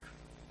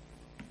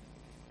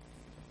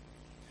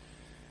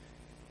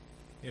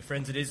Yeah,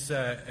 friends, it is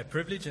a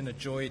privilege and a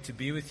joy to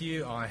be with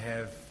you. I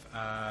have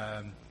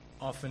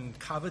often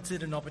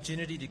coveted an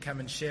opportunity to come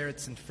and share at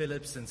St.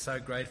 Philip's, and so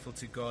grateful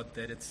to God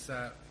that it's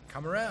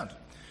come around.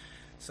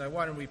 So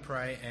why don't we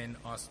pray and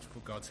ask for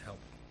God's help.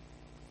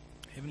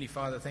 Heavenly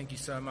Father, thank you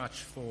so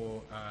much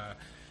for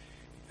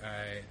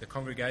the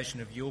congregation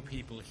of your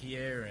people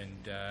here,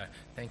 and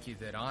thank you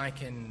that I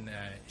can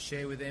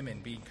share with them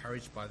and be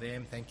encouraged by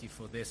them. Thank you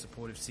for their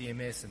support of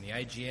CMS and the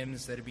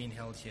AGMs that have been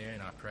held here,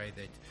 and I pray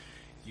that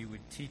you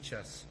would teach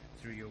us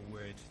through your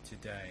word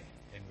today,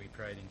 and we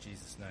pray it in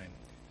Jesus' name.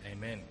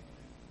 Amen.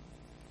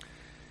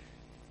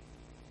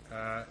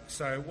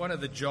 So one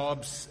of the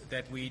jobs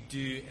that we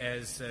do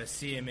as a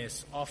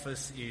CMS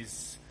office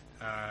is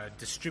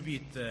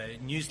distribute the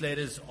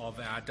newsletters of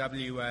our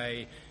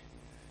WA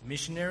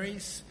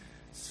missionaries.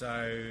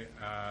 So,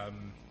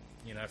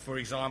 for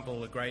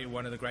example,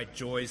 one of the great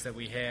joys that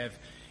we have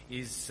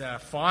is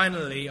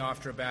finally,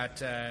 after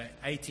about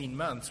 18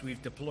 months,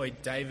 we've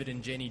deployed David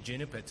and Jenny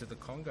Juniper to the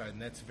Congo,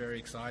 and that's very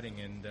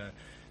exciting. And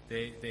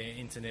their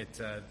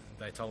internet,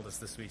 they told us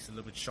this week, is a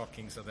little bit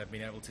shocking, so they've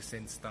been able to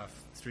send stuff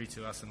through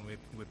to us, and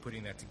we're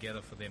putting that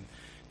together for them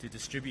to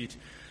distribute.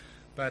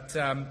 But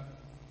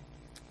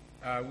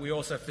we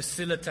also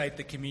facilitate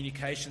the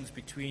communications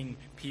between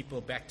people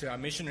back to our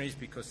missionaries,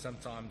 because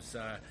sometimes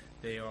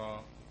there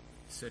are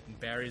certain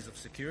barriers of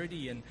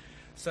security, and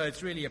so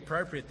it's really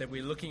appropriate that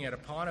we're looking at a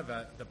part of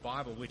the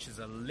Bible, which is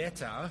a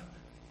letter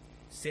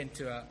sent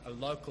to a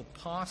local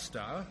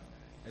pastor.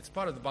 It's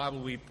part of the Bible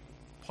we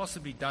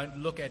possibly don't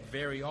look at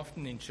very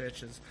often in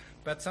churches,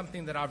 but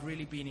something that I've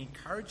really been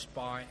encouraged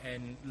by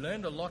and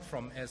learned a lot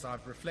from as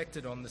I've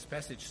reflected on this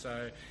passage.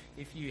 So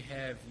if you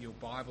have your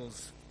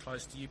Bibles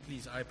close to you,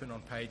 please open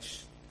on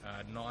page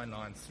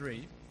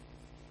 993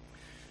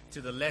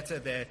 to the letter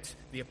that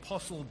the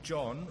Apostle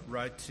John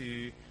wrote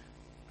to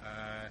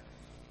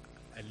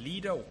a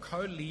leader or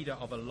co-leader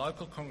of a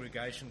local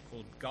congregation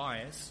called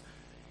Gaius,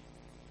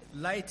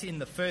 late in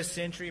the first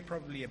century,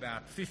 probably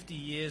about 50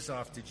 years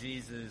after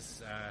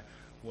Jesus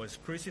was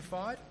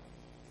crucified,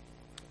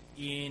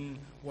 in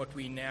what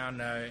we now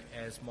know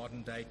as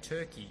modern-day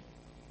Turkey.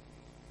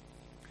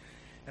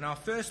 And our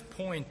first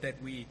point that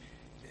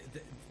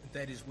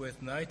is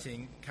worth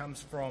noting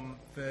comes from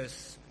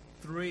verse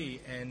 3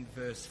 and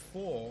verse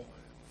 4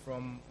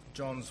 from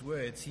John's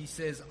words. He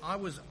says, "I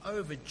was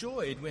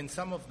overjoyed when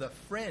some of the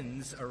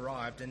friends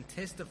arrived and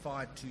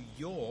testified to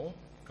your,"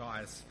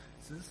 Gaius'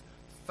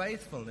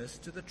 "faithfulness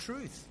to the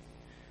truth,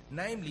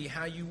 namely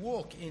how you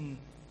walk in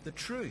the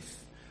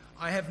truth.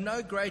 I have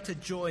no greater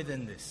joy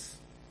than this,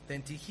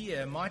 than to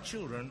hear my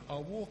children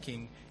are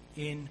walking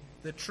in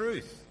the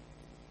truth."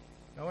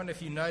 I wonder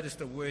if you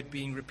noticed a word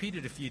being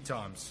repeated a few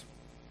times.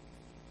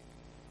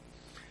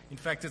 In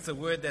fact, it's a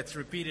word that's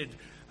repeated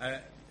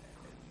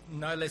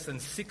no less than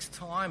 6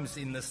 times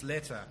in this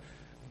letter.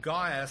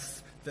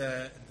 Gaius,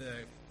 the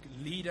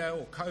leader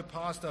or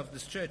co-pastor of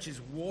this church,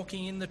 is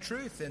walking in the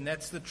truth, and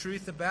that's the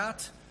truth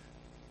about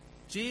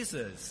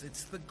Jesus.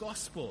 It's the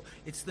gospel.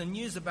 It's the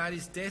news about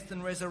his death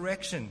and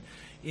resurrection.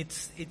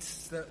 It's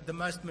the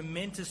most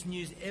momentous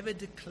news ever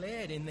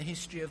declared in the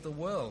history of the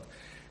world.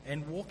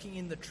 And walking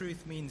in the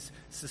truth means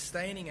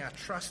sustaining our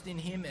trust in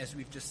him, as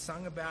we've just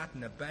sung about,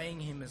 and obeying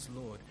him as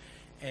Lord.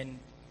 And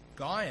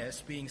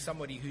Gaius, being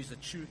somebody who's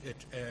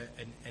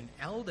an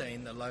elder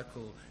in the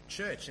local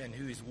church and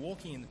who is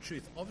walking in the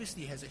truth,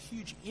 obviously has a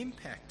huge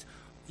impact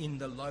in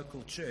the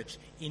local church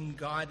in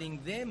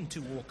guiding them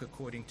to walk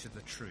according to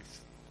the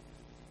truth.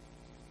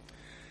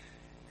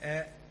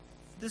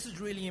 This is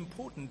really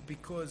important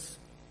because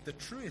the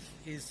truth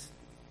is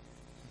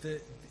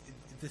the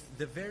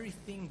very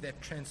thing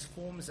that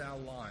transforms our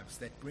lives,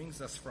 that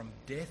brings us from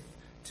death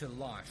to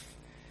life.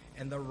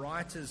 And the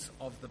writers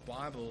of the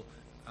Bible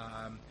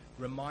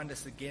remind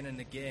us again and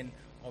again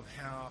of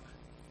how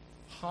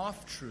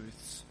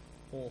half-truths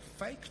or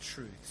fake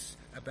truths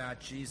about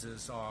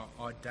Jesus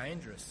are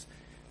dangerous.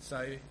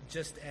 So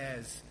just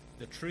as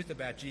the truth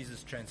about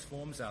Jesus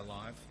transforms our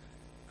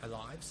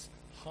lives,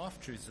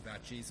 half-truths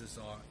about Jesus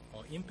are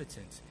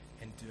impotent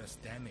and do us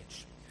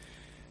damage.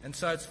 And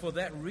so it's for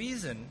that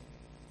reason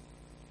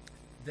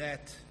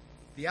that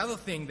the other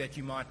thing that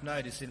you might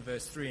notice in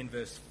verse 3 and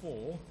verse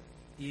 4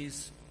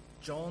 is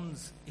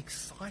John's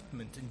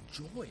excitement and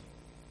joy.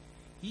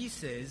 He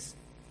says,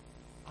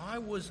 "I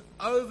was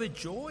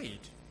overjoyed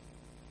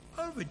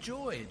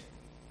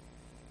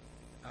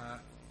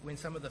when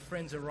some of the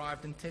friends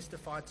arrived and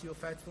testified to your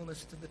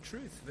faithfulness to the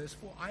truth." Verse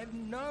 4, "I have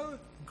no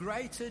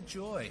greater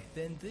joy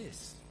than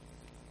this."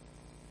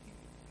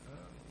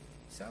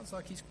 Sounds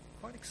like he's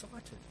quite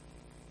excited.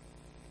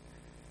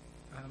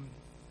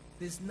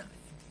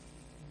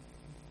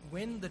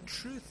 When the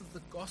truth of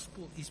the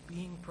gospel is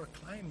being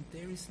proclaimed,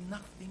 there is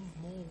nothing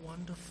more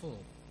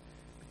wonderful,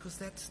 because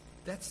that's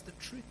the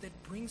truth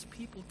that brings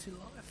people to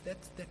life,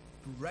 that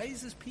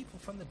raises people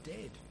from the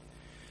dead.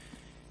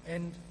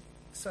 And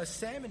so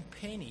Sam and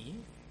Penny,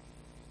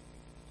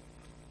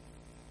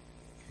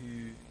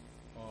 who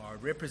are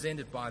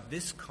represented by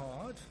this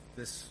card,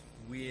 this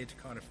weird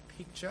kind of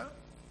picture,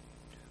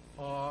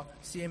 are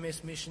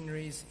CMS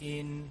missionaries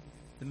in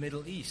the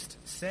Middle East.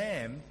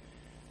 Sam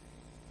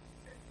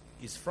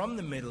is from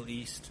the Middle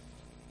East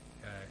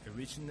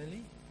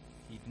originally.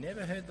 He'd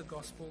never heard the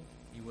gospel.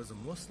 He was a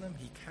Muslim.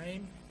 He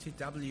came to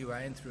WA,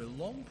 and through a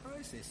long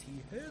process,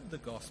 he heard the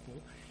gospel.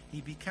 He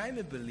became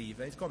a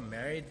believer. He's got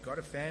married, got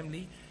a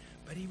family,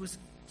 but he was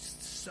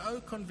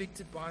so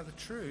convicted by the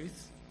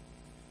truth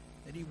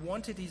that he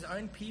wanted his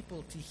own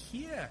people to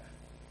hear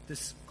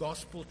this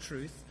gospel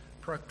truth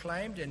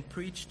proclaimed and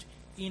preached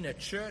in a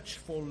church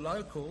for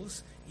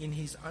locals in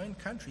his own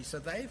country. So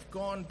they've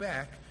gone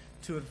back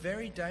to a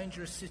very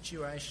dangerous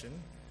situation,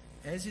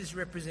 as is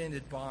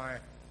represented by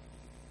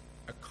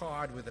a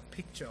card with a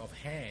picture of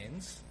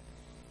hands,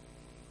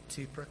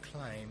 to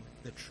proclaim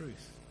the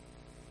truth,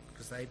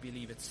 because they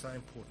believe it's so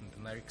important,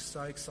 and they're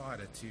so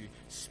excited to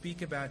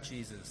speak about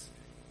Jesus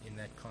in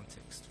that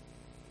context.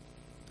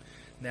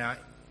 Now,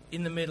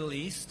 in the Middle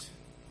East,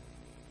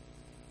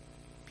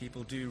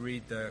 people do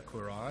read the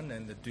Quran,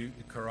 and the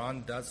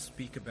Quran does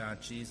speak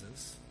about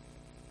Jesus.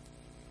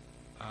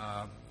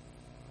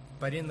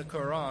 But in the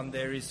Quran,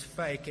 there is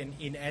fake and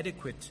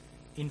inadequate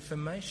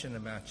information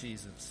about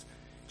Jesus.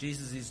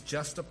 Jesus is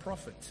just a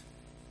prophet.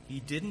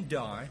 He didn't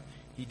die.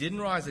 He didn't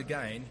rise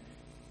again.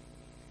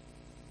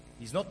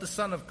 He's not the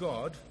Son of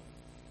God.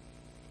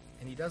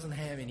 And he doesn't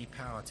have any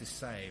power to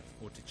save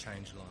or to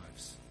change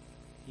lives.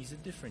 He's a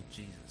different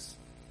Jesus.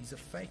 He's a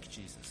fake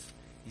Jesus.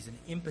 He's an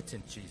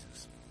impotent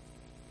Jesus.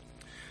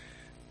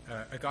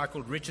 A guy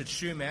called Richard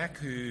Schumack,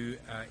 who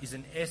is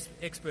an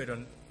expert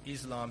on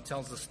Islam,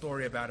 tells a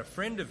story about a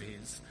friend of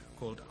his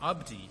called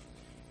Abdi.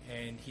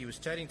 And he was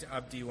chatting to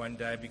Abdi one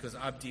day because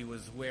Abdi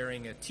was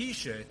wearing a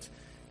T-shirt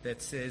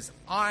that says,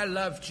 "I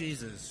love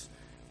Jesus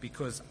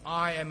because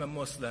I am a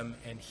Muslim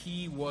and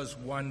he was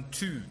one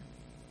too."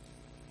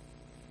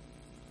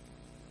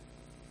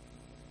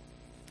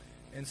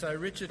 And so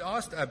Richard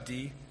asked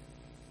Abdi,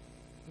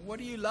 "What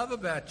do you love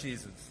about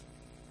Jesus?"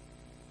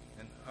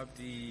 And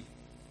Abdi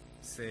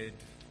said,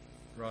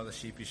 rather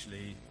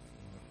sheepishly,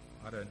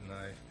 "I don't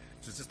know.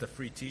 It was just a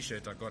free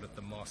T-shirt I got at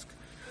the mosque."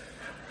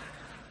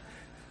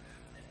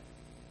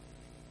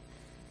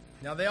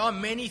 Now, there are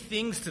many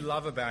things to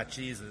love about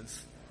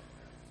Jesus,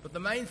 but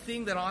the main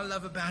thing that I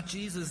love about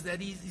Jesus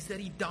is that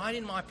he died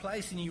in my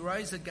place and he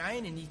rose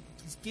again, and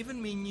he's given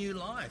me new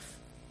life.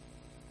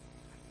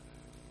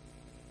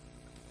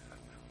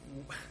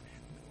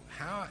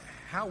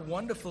 How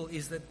wonderful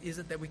is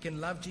it that we can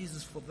love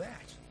Jesus for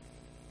that?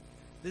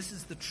 This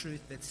is the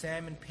truth that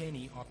Sam and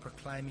Penny are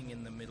proclaiming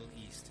in the Middle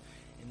East.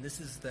 And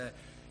this is the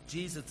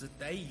Jesus that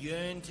they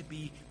yearn to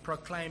be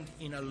proclaimed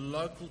in a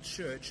local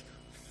church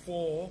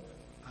for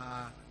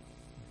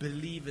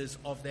believers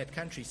of that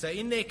country. So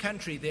in their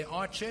country, there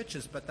are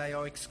churches, but they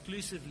are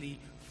exclusively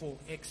for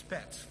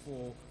expats,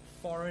 for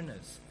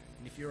foreigners.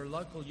 And if you're a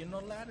local, you're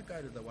not allowed to go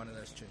to one of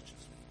those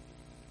churches.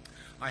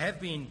 I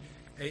have been,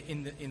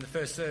 in the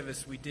first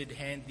service, we did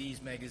hand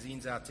these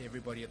magazines out to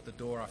everybody at the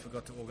door. I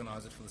forgot to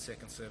organize it for the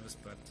second service,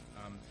 but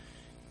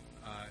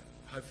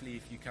hopefully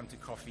if you come to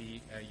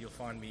coffee, you'll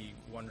find me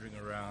wandering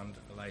around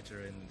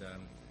later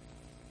and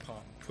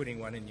putting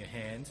one in your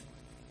hand.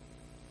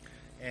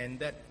 And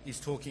that is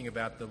talking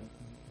about the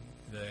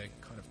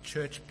kind of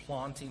church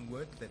planting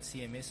work that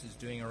CMS is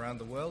doing around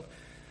the world.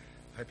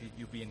 I hope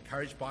you'll be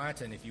encouraged by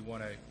it. And if you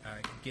want to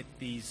get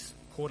these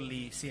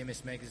quarterly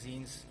CMS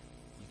magazines,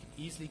 you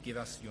can easily give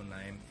us your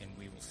name and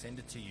we will send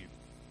it to you.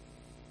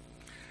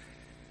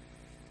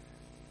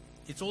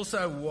 It's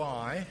also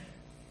why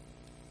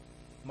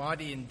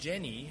Marty and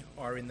Jenny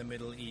are in the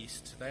Middle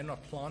East. They're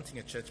not planting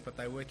a church, but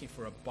they're working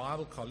for a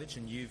Bible college,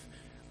 and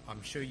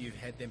I'm sure you've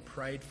had them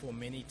prayed for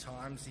many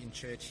times in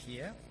church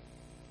here.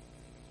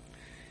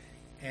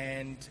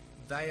 And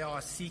they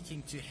are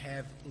seeking to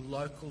have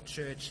local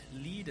church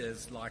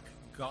leaders like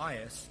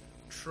Gaius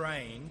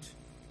trained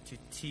to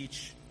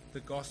teach the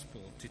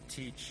gospel, to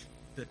teach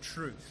the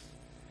truth.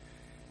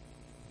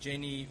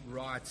 Jenny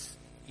writes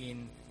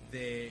in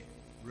their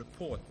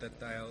report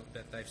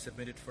that they've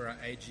submitted for our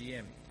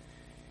AGM.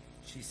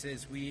 She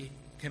says, "We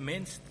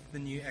commenced the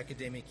new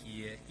academic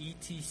year,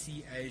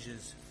 ETC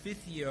Asia's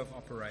 5th year of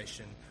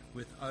operation,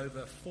 with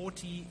over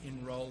 40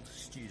 enrolled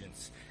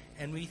students.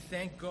 And we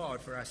thank God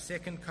for our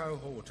second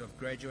cohort of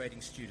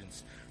graduating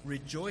students,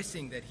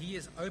 rejoicing that He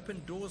has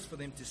opened doors for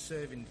them to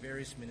serve in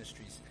various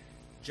ministries.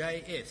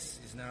 JS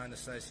is now an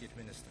associate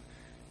minister."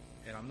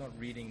 And I'm not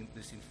reading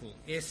this in full.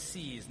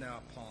 SC is now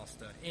a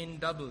pastor.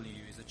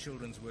 NW is a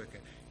children's worker.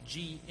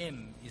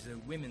 GM is a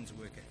women's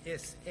worker.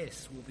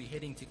 SS will be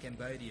heading to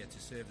Cambodia to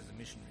serve as a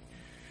missionary.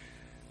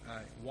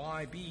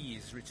 YB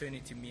is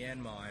returning to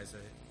Myanmar as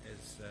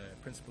a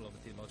principal of a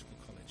theological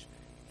college.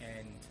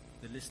 And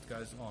the list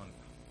goes on.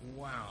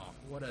 Wow,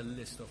 what a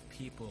list of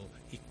people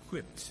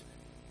equipped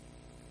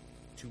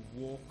to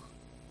walk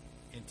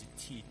and to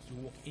teach, to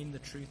walk in the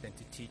truth and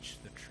to teach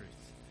the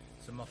truth.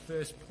 So my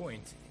first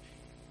point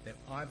that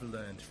I've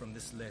learned from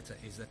this letter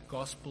is that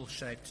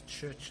gospel-shaped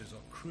churches are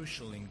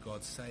crucial in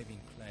God's saving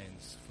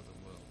plans for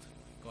the world.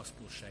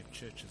 Gospel-shaped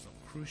churches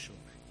are crucial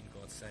in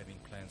God's saving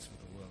plans for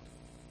the world.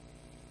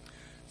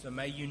 So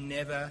may you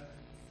never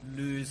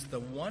lose the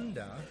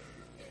wonder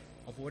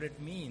of what it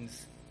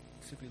means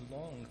to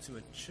belong to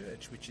a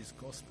church which is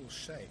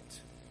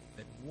gospel-shaped,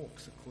 that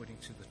walks according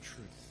to the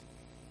truth.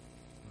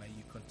 May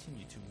you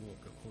continue to walk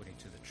according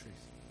to the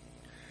truth.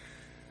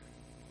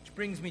 Which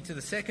brings me to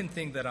the second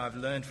thing that I've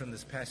learned from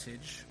this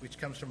passage, which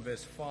comes from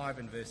verse 5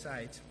 and verse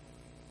 8.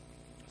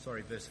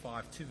 Verse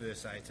 5 to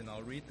verse 8, and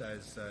I'll read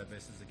those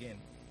verses again.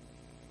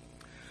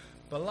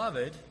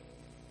 Beloved,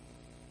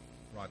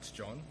 writes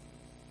John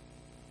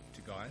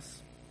to Gaius,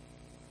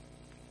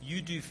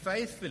 you do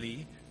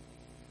faithfully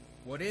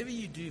whatever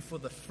you do for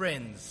the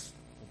friends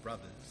or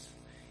brothers,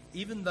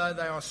 even though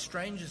they are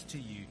strangers to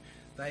you.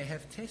 They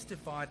have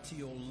testified to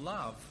your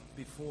love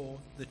before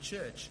the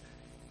church.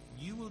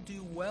 You will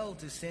do well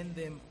to send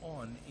them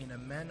on in a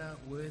manner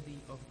worthy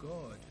of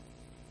God,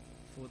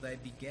 for they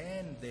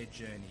began their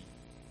journey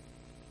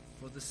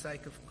for the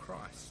sake of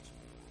Christ,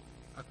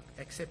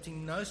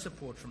 accepting no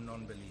support from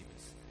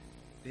non-believers.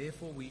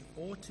 Therefore, we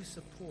ought to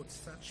support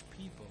such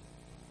people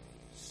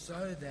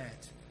so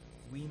that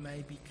we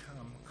may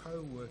become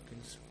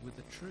co-workers with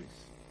the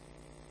truth.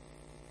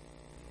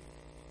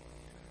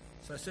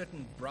 So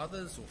certain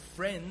brothers or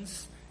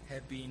friends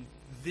have been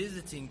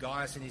visiting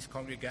Gaius and his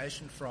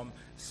congregation from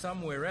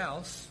somewhere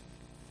else.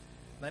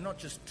 They're not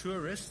just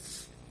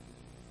tourists,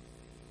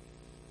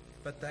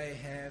 but they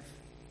have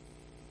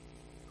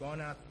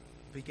gone out,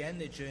 began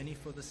their journey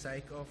for the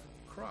sake of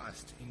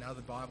Christ. In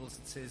other Bibles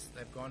it says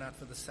they've gone out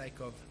for the sake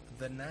of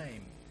the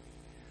name.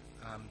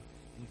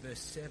 In verse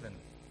 7,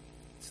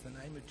 it's the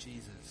name of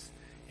Jesus.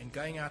 And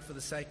going out for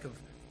the sake of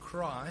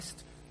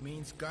Christ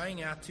means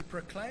going out to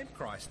proclaim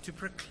Christ, to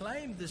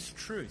proclaim this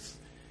truth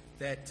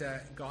that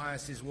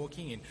Gaius is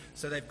walking in.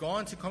 So they've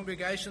gone to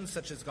congregations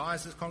such as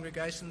Gaius'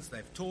 congregations,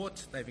 they've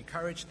taught, they've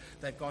encouraged,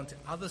 they've gone to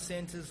other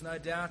centres, no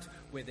doubt,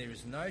 where there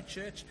is no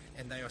church,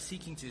 and they are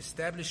seeking to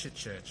establish a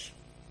church.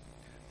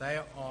 They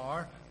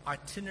are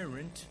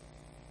itinerant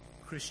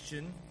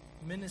Christian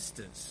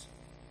ministers.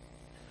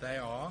 They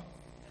are,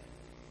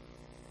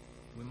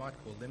 we might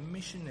call them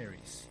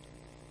missionaries.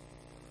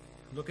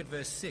 Look at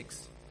verse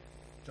 6.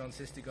 John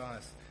says to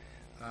Gaius,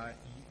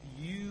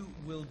 you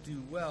will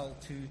do well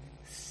to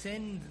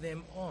send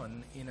them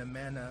on in a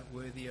manner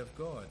worthy of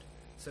God.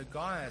 So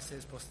Gaius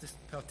has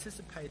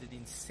participated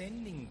in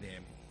sending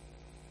them.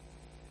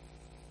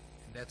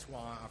 And that's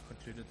why I've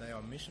concluded they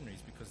are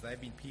missionaries, because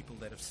they've been people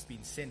that have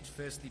been sent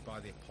firstly by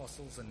the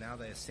apostles, and now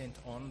they are sent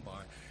on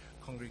by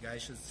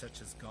congregations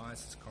such as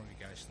Gaius'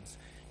 congregations.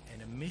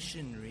 And a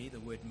missionary,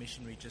 the word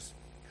missionary just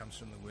comes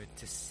from the word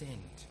to send.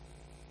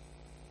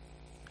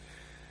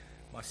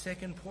 My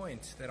second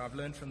point that I've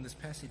learned from this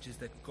passage is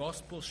that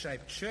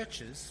gospel-shaped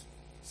churches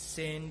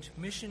send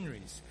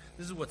missionaries.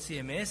 This is what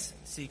CMS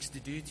seeks to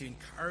do, to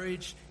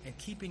encourage and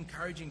keep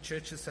encouraging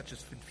churches such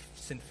as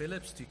St.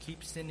 Philip's to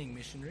keep sending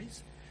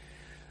missionaries.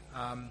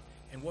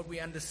 And what we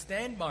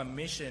understand by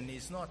mission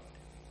is not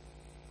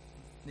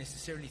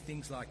necessarily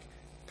things like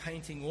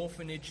painting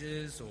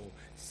orphanages or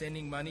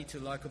sending money to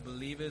local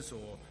believers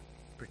or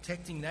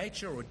protecting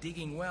nature or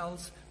digging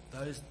wells.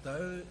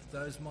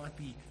 Those might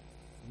be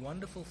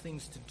wonderful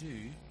things to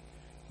do.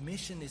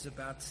 Mission is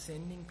about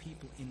sending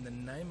people in the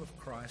name of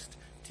Christ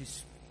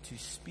to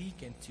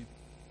speak and to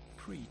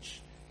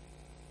preach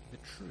the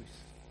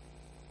truth.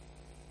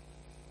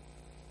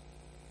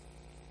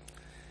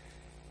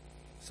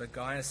 So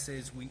Gaius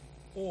says we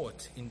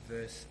ought, in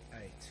verse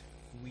 8,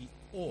 we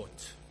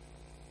ought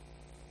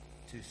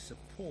to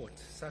support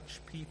such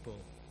people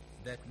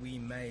that we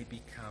may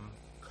become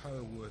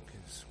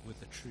co-workers with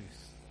the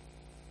truth.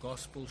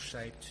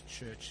 Gospel-shaped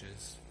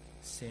churches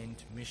send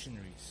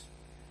missionaries.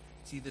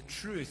 See, the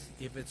truth,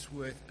 if it's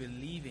worth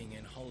believing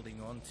and holding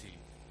on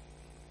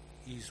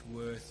to, is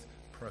worth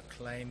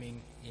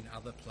proclaiming in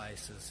other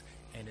places,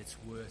 and it's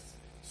worth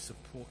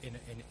support, and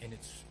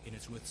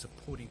it's worth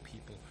supporting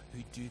people who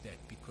do that,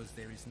 because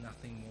there is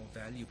nothing more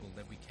valuable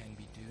that we can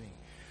be doing.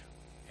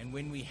 And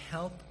when we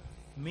help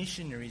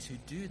missionaries who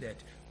do that,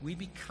 we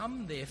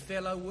become their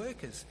fellow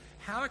workers.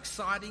 How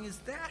exciting is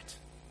that?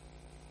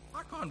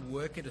 I can't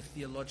work at a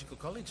theological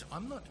college.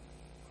 I'm not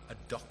a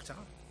doctor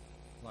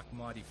like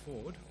Mighty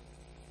Ford,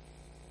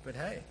 but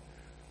hey,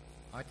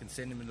 I can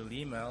send him little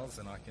emails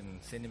and I can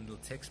send him little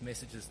text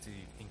messages to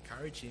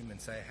encourage him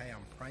and say, hey,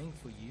 I'm praying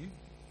for you,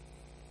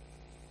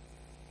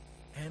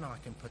 and I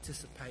can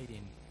participate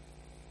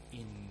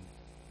in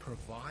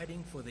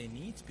providing for their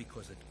needs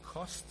because it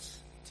costs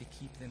to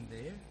keep them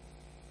there.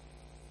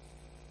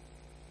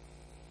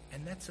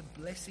 And that's a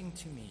blessing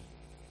to me,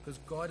 because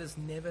God has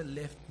never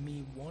left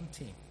me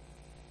wanting.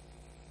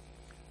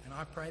 And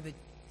I pray that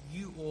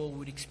you all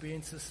would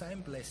experience the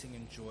same blessing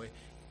and joy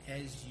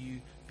as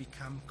you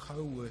become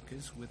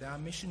co-workers with our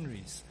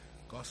missionaries.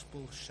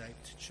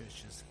 Gospel-shaped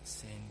churches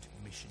send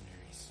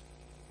missionaries.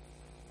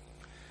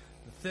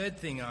 The third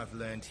thing I've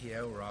learned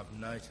here, or I've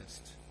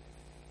noticed,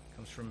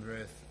 comes from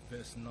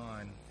verse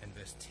 9 and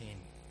verse 10.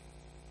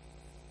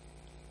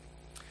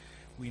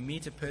 we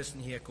meet a person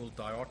here called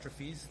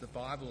Diotrephes. The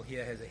Bible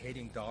here has a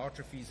heading,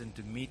 Diotrephes and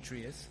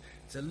Demetrius.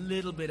 It's a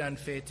little bit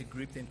unfair to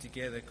group them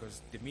together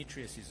because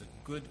Demetrius is a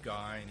good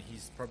guy and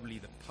he's probably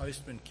the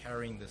postman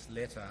carrying this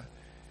letter.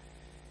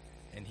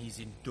 And he's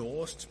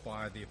endorsed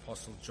by the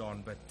Apostle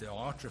John, but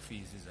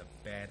Diotrephes is a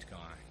bad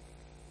guy.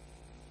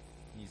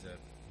 He's a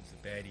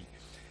baddie.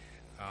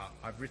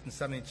 I've written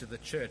something to the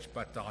church,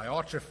 but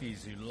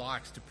Diotrephes, who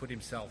likes to put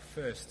himself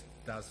first,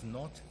 does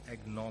not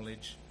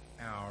acknowledge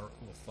our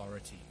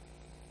authority,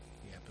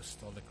 the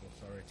apostolic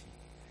authority.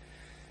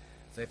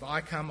 So if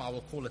I come, I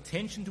will call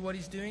attention to what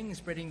he's doing,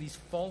 spreading these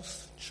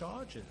false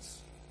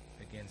charges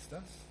against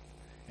us.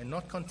 And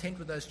not content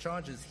with those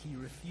charges, he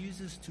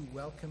refuses to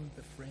welcome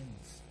the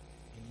friends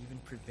and even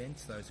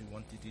prevents those who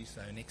want to do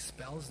so and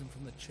expels them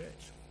from the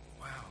church.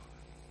 Wow.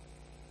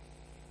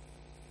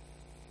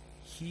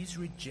 He's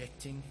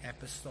rejecting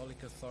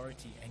apostolic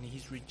authority, and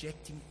he's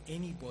rejecting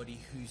anybody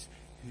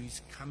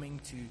who's coming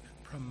to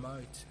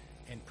promote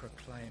and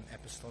proclaim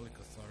apostolic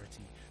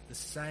authority. The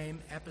same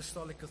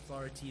apostolic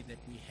authority that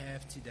we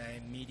have today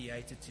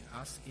mediated to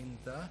us in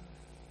the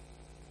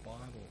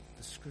Bible,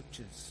 the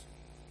Scriptures.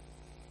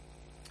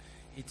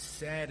 It's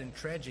sad and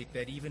tragic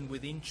that even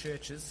within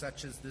churches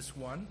such as this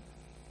one,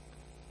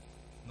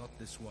 not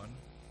this one,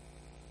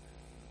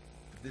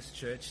 but this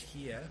church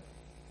here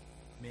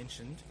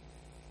mentioned,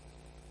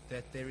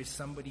 that there is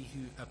somebody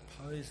who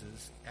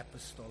opposes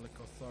apostolic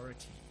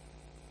authority.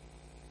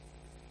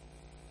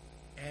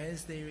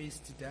 As there is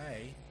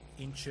today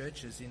in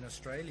churches in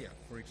Australia,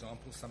 for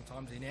example,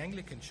 sometimes in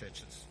Anglican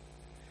churches.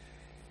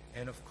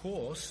 And of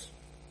course,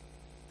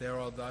 there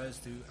are those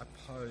who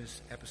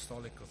oppose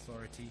apostolic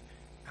authority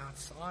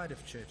outside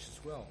of church as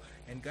well.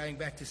 And going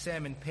back to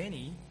Sam and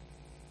Penny,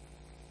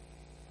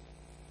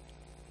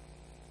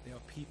 there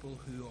are people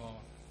who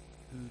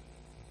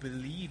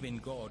believe in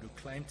God, who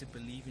claim to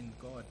believe in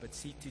God, but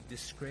seek to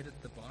discredit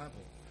the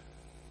Bible.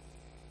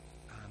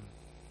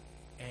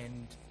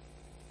 And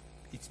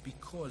it's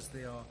because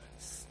there are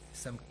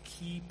some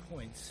key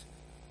points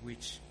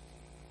which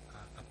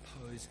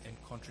oppose and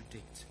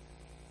contradict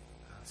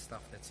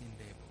stuff that's in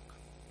their book.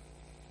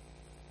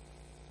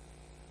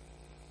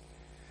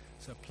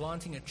 So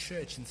planting a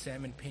church in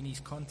Sam and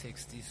Penny's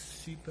context is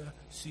super,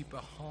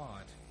 super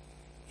hard.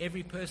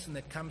 Every person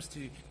that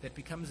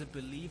becomes a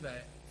believer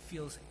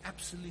feels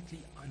absolutely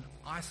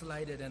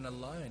isolated and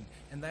alone,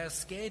 and they are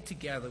scared to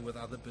gather with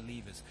other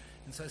believers.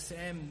 And so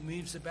Sam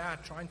moves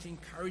about trying to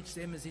encourage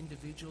them as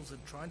individuals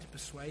and trying to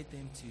persuade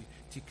them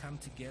to come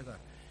together.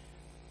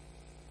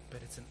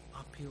 But it's an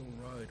uphill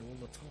road all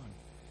the time.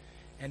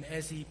 And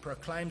as he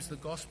proclaims the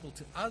gospel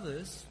to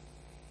others,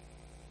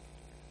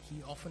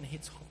 he often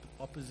hits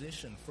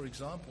opposition. For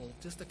example,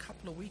 just a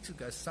couple of weeks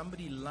ago,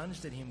 somebody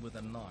lunged at him with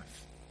a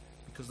knife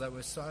because they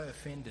were so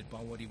offended by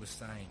what he was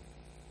saying.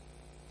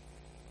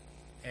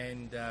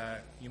 And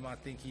you might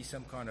think he's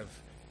some kind of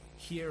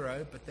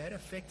hero, but that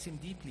affects him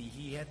deeply.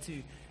 He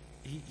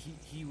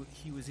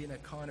was in a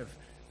kind of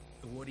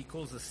what he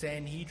calls a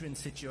Sanhedrin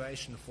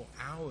situation for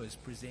hours,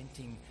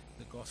 presenting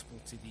the gospel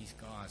to these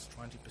guys,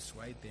 trying to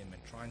persuade them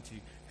and trying to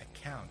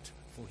account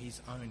for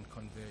his own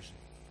conversion.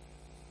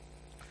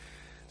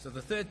 So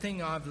the third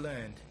thing I've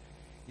learned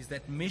is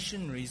that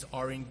missionaries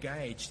are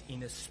engaged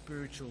in a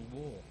spiritual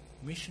war.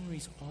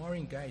 Missionaries are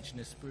engaged in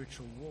a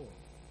spiritual war.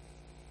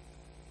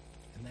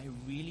 And they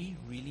really,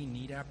 really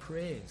need our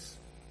prayers.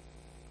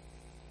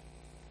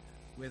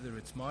 Whether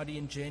it's Marty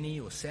and Jenny,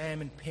 or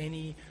Sam and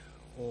Penny,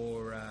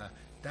 or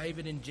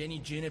David and Jenny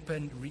Juniper,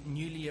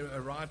 newly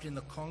arrived in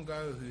the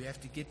Congo, who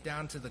have to get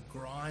down to the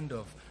grind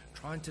of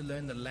trying to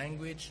learn the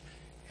language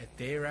at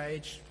their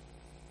age,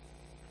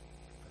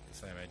 about the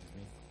same age as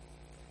me,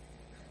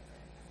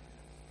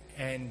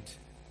 and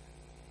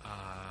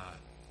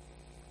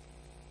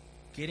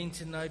getting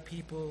to know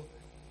people,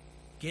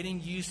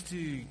 getting used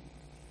to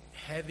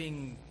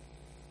having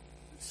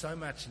so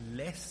much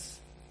less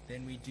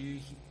than we do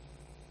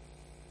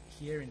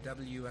here in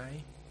WA.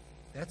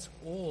 That's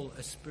all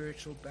a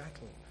spiritual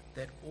battle.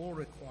 That all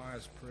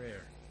requires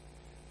prayer.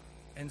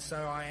 And so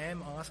I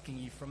am asking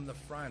you from the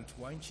front,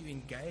 won't you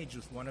engage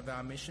with one of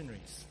our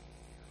missionaries?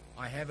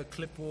 I have a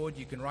clipboard.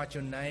 You can write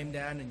your name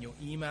down and your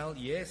email.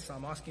 Yes,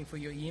 I'm asking for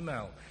your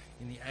email.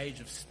 In the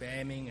age of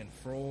spamming and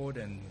fraud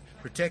and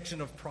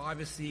protection of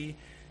privacy,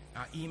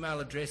 our email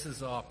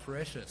addresses are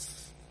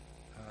precious.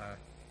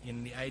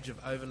 In the age of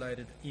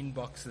overloaded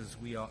inboxes,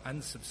 we are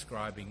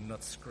unsubscribing,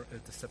 not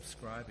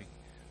subscribing.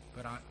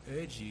 But I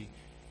urge you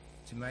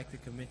to make the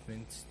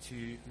commitment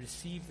to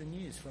receive the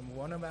news from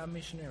one of our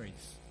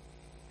missionaries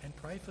and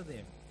pray for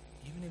them,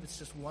 even if it's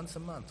just once a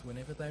month,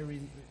 whenever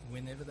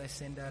they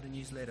send out a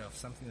newsletter of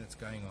something that's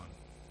going on.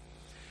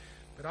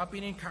 But I've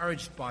been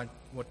encouraged by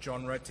what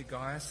John wrote to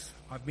Gaius.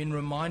 I've been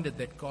reminded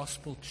that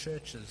gospel-shaped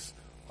churches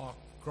are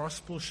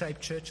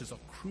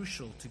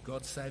crucial to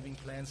God's saving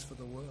plans for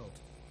the world.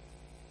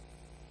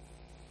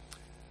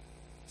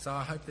 So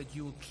I hope that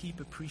you will keep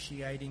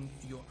appreciating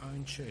your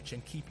own church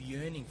and keep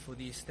yearning for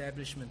the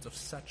establishment of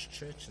such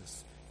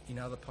churches in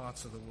other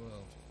parts of the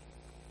world.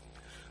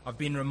 I've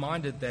been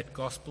reminded that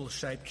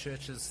gospel-shaped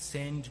churches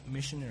send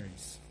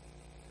missionaries.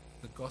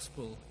 The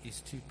gospel is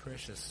too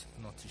precious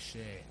not to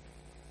share,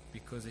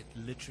 because it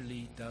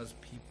literally does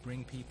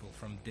bring people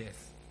from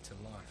death to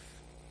life.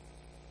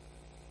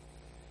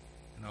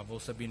 And I've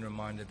also been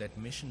reminded that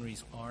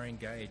missionaries are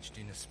engaged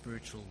in a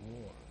spiritual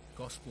war.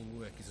 Gospel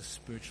work is a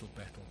spiritual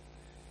battle,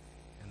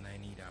 and they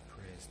need our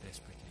prayers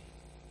desperately.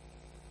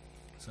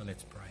 So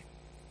let's pray.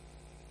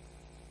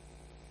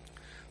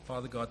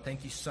 Father God,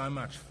 thank you so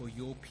much for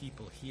your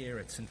people here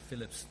at St.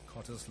 Philip's,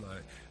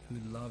 Cottesloe,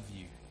 who love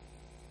you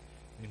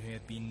and who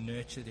have been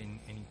nurtured and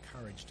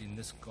encouraged in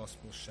this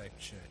gospel-shaped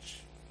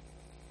church.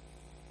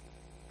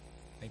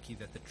 Thank you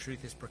that the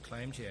truth is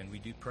proclaimed here, and we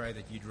do pray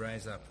that you'd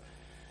raise up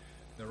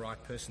the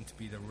right person to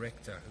be the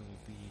rector, who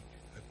will be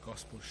a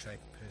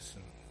gospel-shaped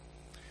person.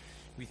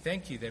 We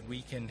thank you that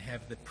we can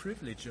have the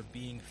privilege of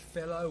being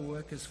fellow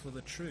workers for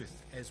the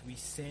truth as we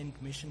send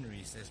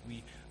missionaries, as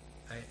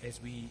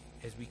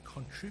we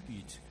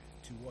contribute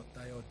to what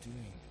they are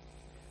doing.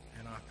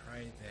 And I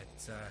pray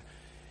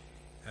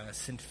that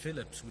St.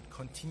 Philip's would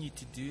continue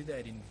to do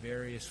that in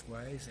various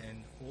ways,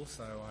 and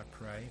also I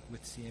pray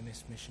with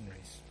CMS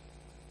missionaries.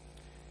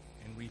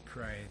 And we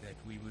pray that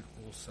we would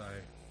also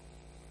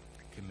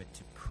commit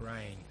to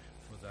praying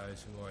for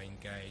those who are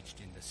engaged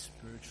in the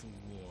spiritual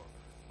war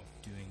of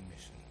doing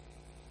mission.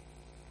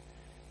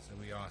 So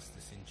we ask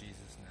this in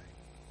Jesus' name.